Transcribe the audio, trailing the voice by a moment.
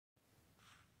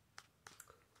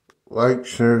Like,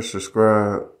 share,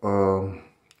 subscribe.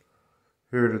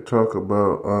 Here to talk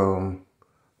about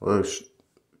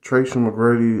Tracy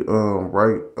McGrady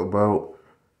right about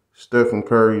Stephen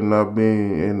Curry not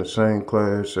being in the same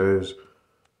class as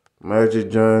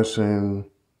Magic Johnson,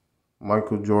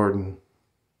 Michael Jordan,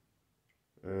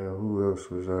 and who else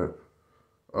was that?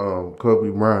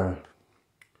 Kobe Bryant.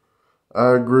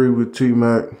 I agree with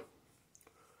T-Mac.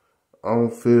 I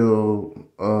don't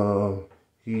feel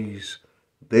he's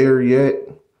there yet.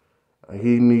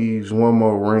 He needs one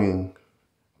more ring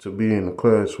to be in the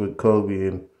class with Kobe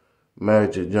and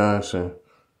Magic Johnson.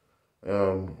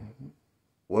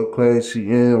 What class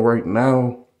he in right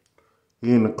now?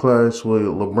 He in the class with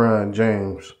LeBron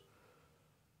James.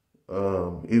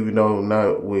 Even though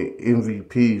not with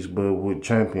MVPs, but with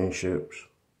championships.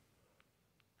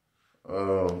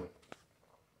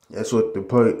 That's what they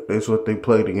play. That's what they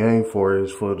play the game for.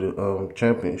 Is for the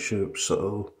championship.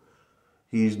 So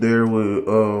he's there with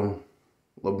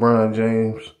LeBron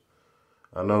James.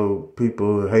 I know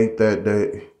people hate that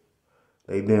they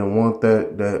didn't want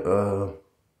that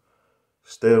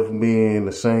Steph being in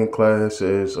the same class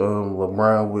as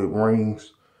LeBron with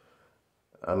rings.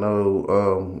 I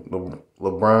know the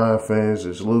LeBron fans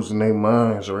is losing their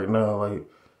minds right now. Like,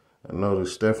 I know the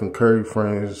Stephen Curry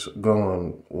fans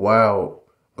going wild,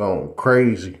 going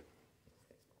crazy.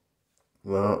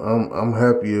 Well, I'm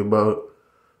happy about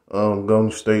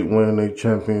Golden State winning their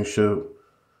championship.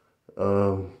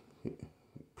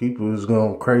 People is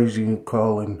going crazy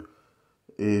calling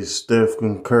is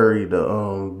Stephen Curry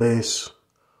the best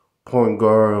point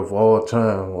guard of all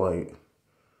time. Like,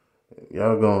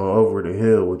 y'all going over the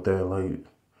hill with that. Like,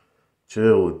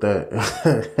 chill with that.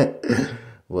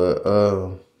 But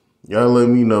y'all let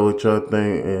me know what y'all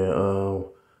think, and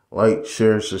like,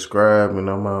 share, subscribe, and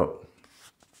I'm out.